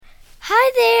Hi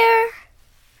there.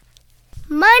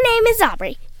 My name is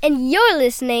Aubrey, and you're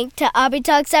listening to Aubrey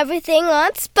Talks Everything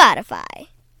on Spotify.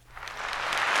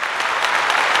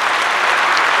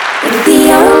 The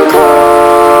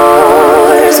Encore's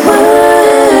word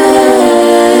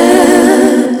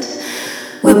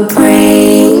we're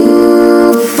praying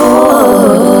for.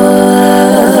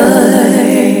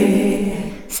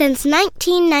 Since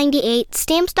 1998,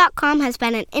 Stamps.com has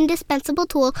been an indispensable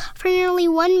tool for nearly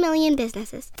 1 million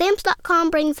businesses.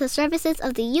 Stamps.com brings the services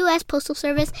of the U.S. Postal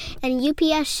Service and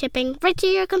UPS shipping right to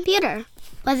your computer.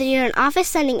 Whether you're an office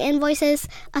sending invoices,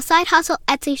 a side hustle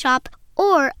Etsy shop,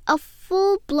 or a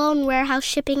full-blown warehouse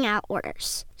shipping out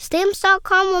orders,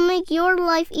 Stamps.com will make your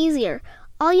life easier.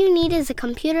 All you need is a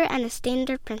computer and a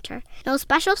standard printer. No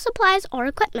special supplies or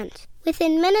equipment.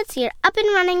 Within minutes, you're up and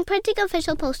running, printing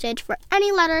official postage for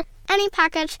any letter, any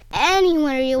package,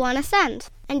 anywhere you want to send.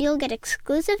 And you'll get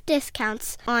exclusive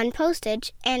discounts on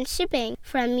postage and shipping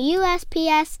from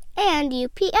USPS and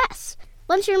UPS.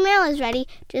 Once your mail is ready,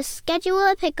 just schedule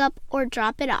a pickup or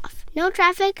drop it off. No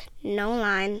traffic, no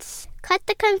lines. Cut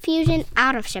the confusion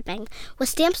out of shipping with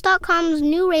Stamps.com's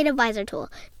new Rate Advisor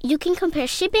tool. You can compare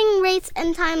shipping rates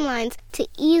and timelines to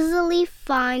easily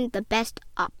find the best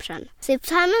option. Save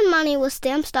time and money with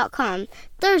Stamps.com.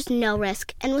 There's no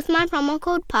risk. And with my promo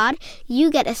code POD, you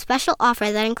get a special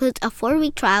offer that includes a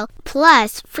 4-week trial,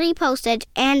 plus free postage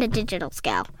and a digital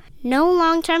scale. No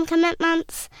long-term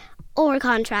commitments or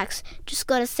contracts. Just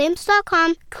go to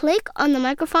Stamps.com, click on the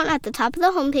microphone at the top of the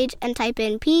homepage, and type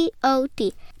in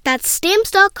POD. That's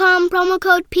Stamps.com, promo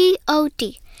code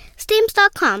POD.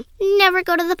 Stamps.com. Never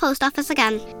go to the post office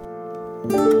again.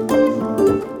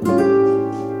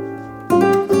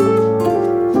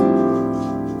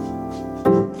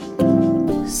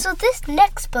 So this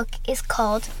next book is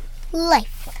called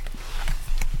Life.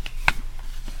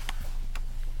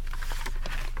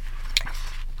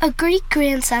 A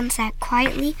great-grandson sat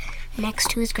quietly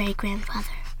next to his great-grandfather.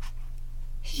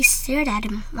 He stared at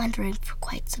him, wondering for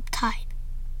quite some time.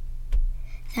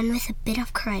 Then, with a bit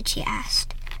of courage, he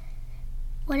asked,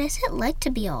 "What is it like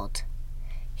to be old?"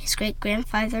 His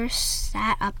great-grandfather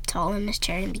sat up tall in his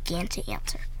chair and began to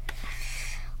answer.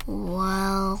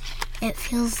 "Well, it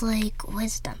feels like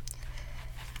wisdom.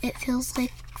 It feels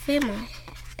like family.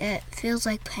 It feels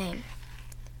like pain.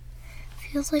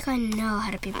 It feels like I know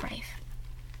how to be brave.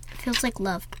 It feels like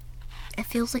love. It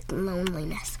feels like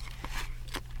loneliness.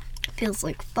 It feels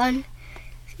like fun.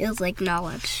 It feels like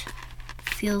knowledge.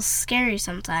 It feels scary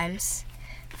sometimes.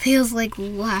 It feels like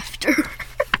laughter.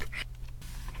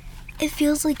 It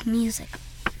feels like music.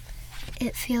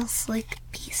 It feels like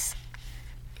peace."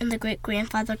 And the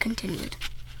great-grandfather continued,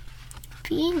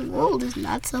 "Being old is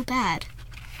not so bad.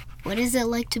 What is it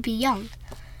like to be young?"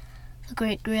 The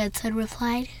great-grandson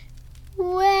replied,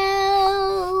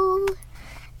 "Well,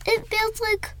 it feels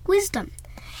like wisdom.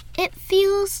 It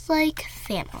feels like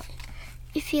family.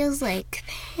 It feels like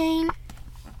pain.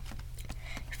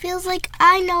 It feels like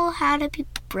I know how to be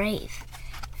brave.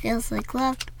 It feels like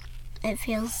love. It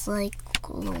feels like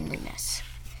loneliness.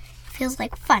 It feels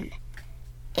like fun.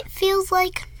 It feels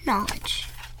like knowledge.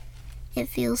 It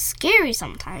feels scary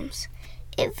sometimes.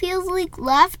 It feels like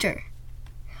laughter."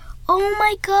 Oh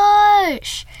my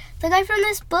gosh! The guy from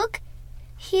this book,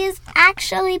 he is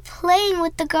actually playing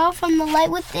with the girl from The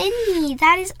Light Within Me.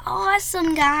 That is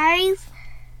awesome, guys.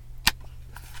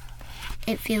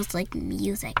 It feels like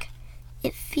music.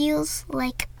 It feels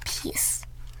like peace.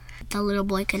 The little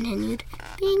boy continued,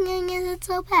 "Being young isn't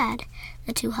so bad."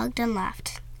 The two hugged and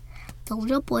laughed. The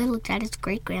little boy looked at his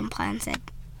great-grandpa and said,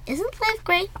 "Isn't life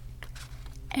great?"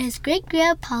 And his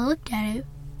great-grandpa looked at him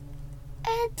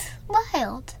and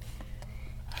smiled.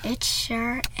 It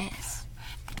sure is.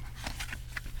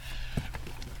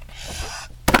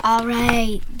 All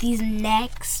right, these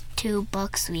next two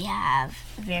books we have,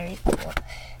 very cool.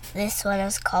 This one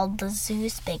is called The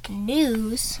Zoo's Big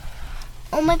News.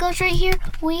 Oh my gosh, right here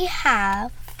we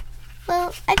have,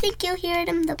 well, I think you'll hear it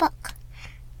in the book.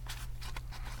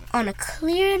 On a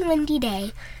clear and windy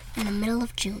day in the middle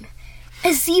of June,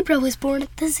 a zebra was born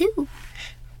at the zoo.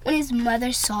 When his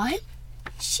mother saw him,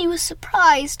 she was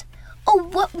surprised. Oh,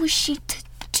 what was she to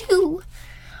do?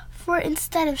 For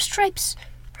instead of stripes,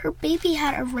 her baby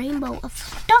had a rainbow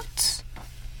of dots.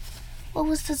 What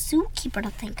was the zookeeper to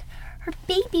think? Her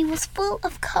baby was full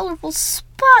of colorful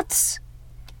spots.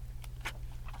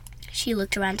 She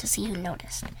looked around to see who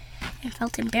noticed and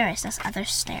felt embarrassed as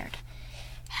others stared.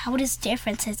 How would his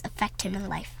differences affect him in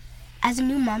life? As a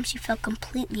new mom, she felt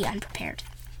completely unprepared.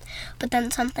 But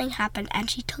then something happened, and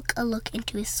she took a look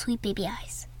into his sweet baby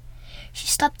eyes. She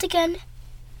stopped again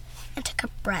and took a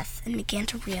breath and began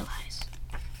to realize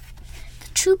the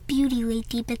true beauty lay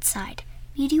deep inside.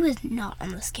 Beauty was not on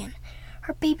the skin.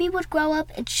 Her baby would grow up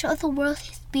and show the world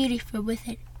his beauty from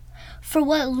within. For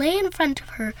what lay in front of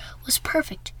her was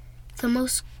perfect, the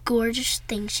most gorgeous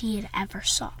thing she had ever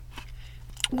saw.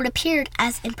 What appeared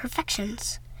as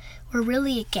imperfections were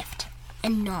really a gift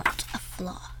and not a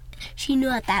flaw. She knew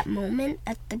at that moment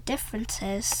that the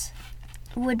differences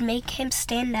would make him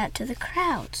stand out to the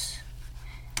crowds.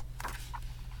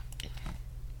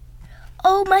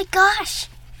 Oh my gosh!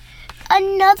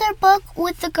 Another book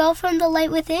with the girl from the light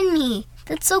within me.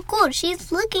 That's so cool.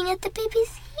 She's looking at the baby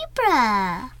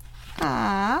zebra.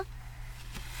 Aww.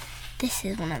 This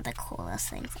is one of the coolest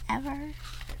things ever.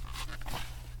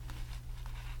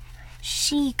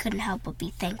 She couldn't help but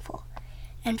be thankful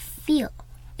and feel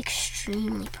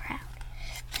extremely proud.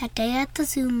 That day at the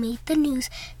zoo made the news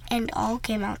and all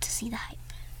came out to see the hype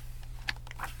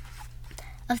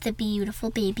of the beautiful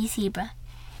baby zebra,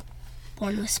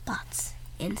 born with spots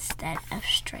instead of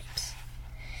stripes.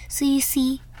 So you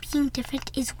see, being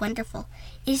different is wonderful.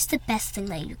 It is the best thing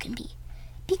that you can be.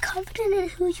 Be confident in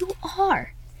who you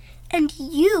are, and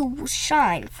you will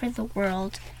shine for the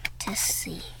world to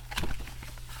see.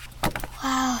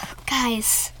 Wow,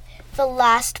 guys, the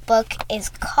last book is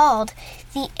called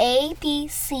The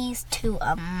ABCs to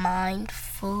a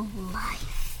Mindful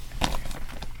Life.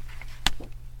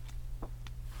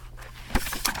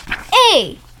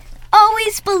 A.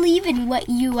 Always believe in what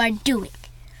you are doing.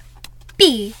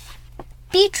 B.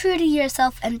 Be true to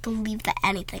yourself and believe that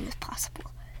anything is possible.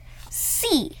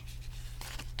 C.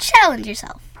 Challenge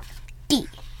yourself. D.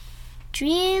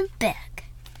 Dream big.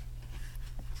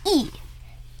 E.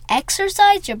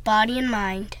 Exercise your body and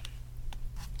mind.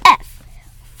 F.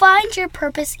 Find your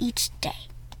purpose each day.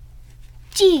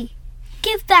 G.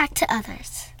 Give back to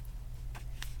others.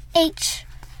 H.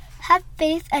 Have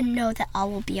faith and know that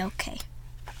all will be okay.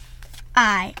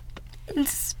 I.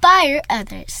 Inspire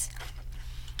others.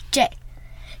 J.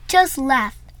 Just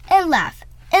laugh and laugh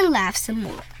and laugh some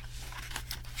more.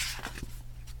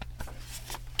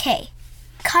 K.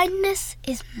 Kindness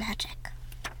is magic.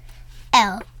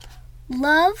 L.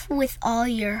 Love with all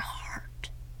your heart.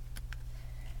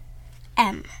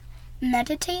 M.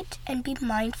 Meditate and be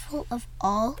mindful of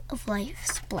all of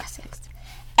life's blessings.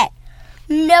 N.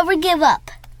 Never give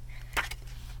up.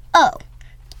 O.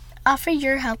 Offer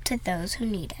your help to those who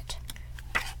need it.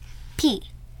 P.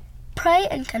 Pray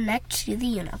and connect to the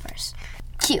universe.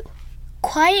 Q.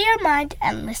 Quiet your mind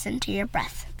and listen to your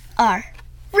breath. R.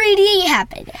 Radiate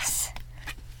happiness.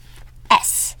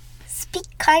 S. Speak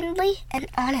kindly and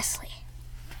honestly.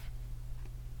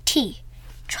 T.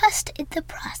 Trust in the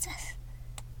process.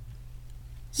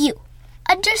 U.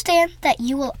 Understand that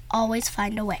you will always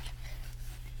find a way.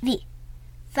 V.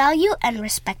 Value and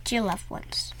respect your loved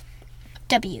ones.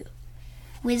 W.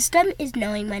 Wisdom is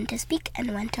knowing when to speak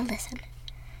and when to listen.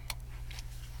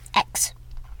 X.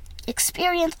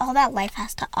 Experience all that life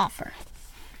has to offer.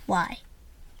 Y.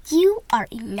 You are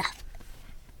enough.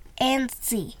 And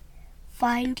Z.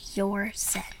 Find your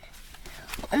Zen.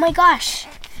 Oh my gosh.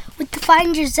 With the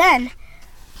Find Your Zen,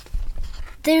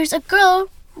 there's a girl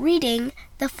reading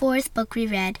the fourth book we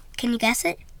read. Can you guess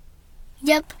it?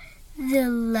 Yep. The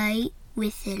Light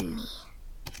Within Me.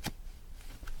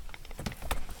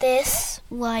 This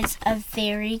was a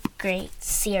very great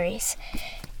series.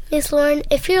 Miss Lauren,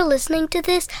 if you're listening to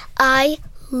this, I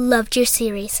loved your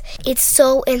series. It's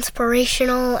so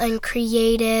inspirational and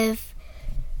creative.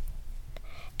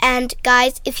 And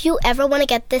guys, if you ever want to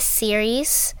get this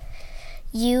series,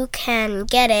 you can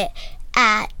get it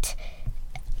at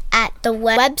the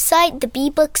website,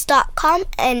 thebebooks.com.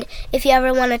 And if you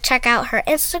ever want to check out her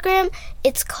Instagram,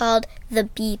 it's called The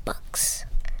Bee Books.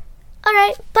 All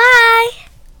right, bye.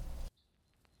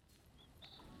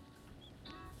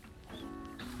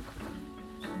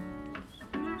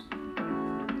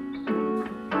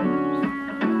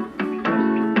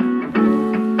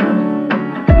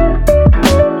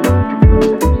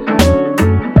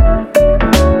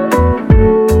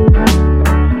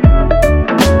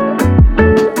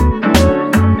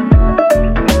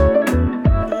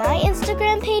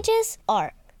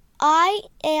 Are I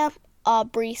am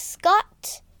Aubrey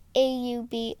Scott,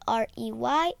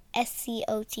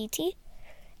 AubreyScott,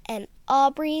 and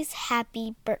Aubrey's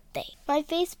Happy Birthday. My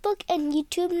Facebook and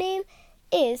YouTube name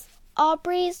is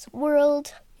Aubrey's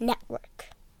World Network.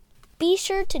 Be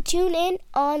sure to tune in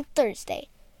on Thursday.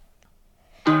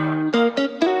 Hey,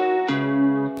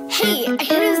 I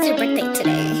heard it was your birthday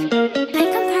today. Can I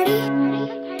come party?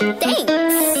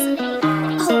 Thanks.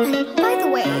 Oh, and by the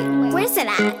way, where's it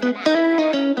at?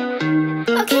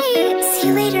 Okay, see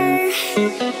you later.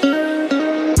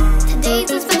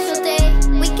 Today's a special day.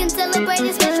 We can celebrate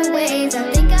in special ways.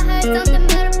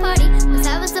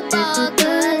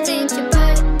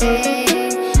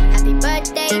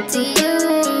 ATM.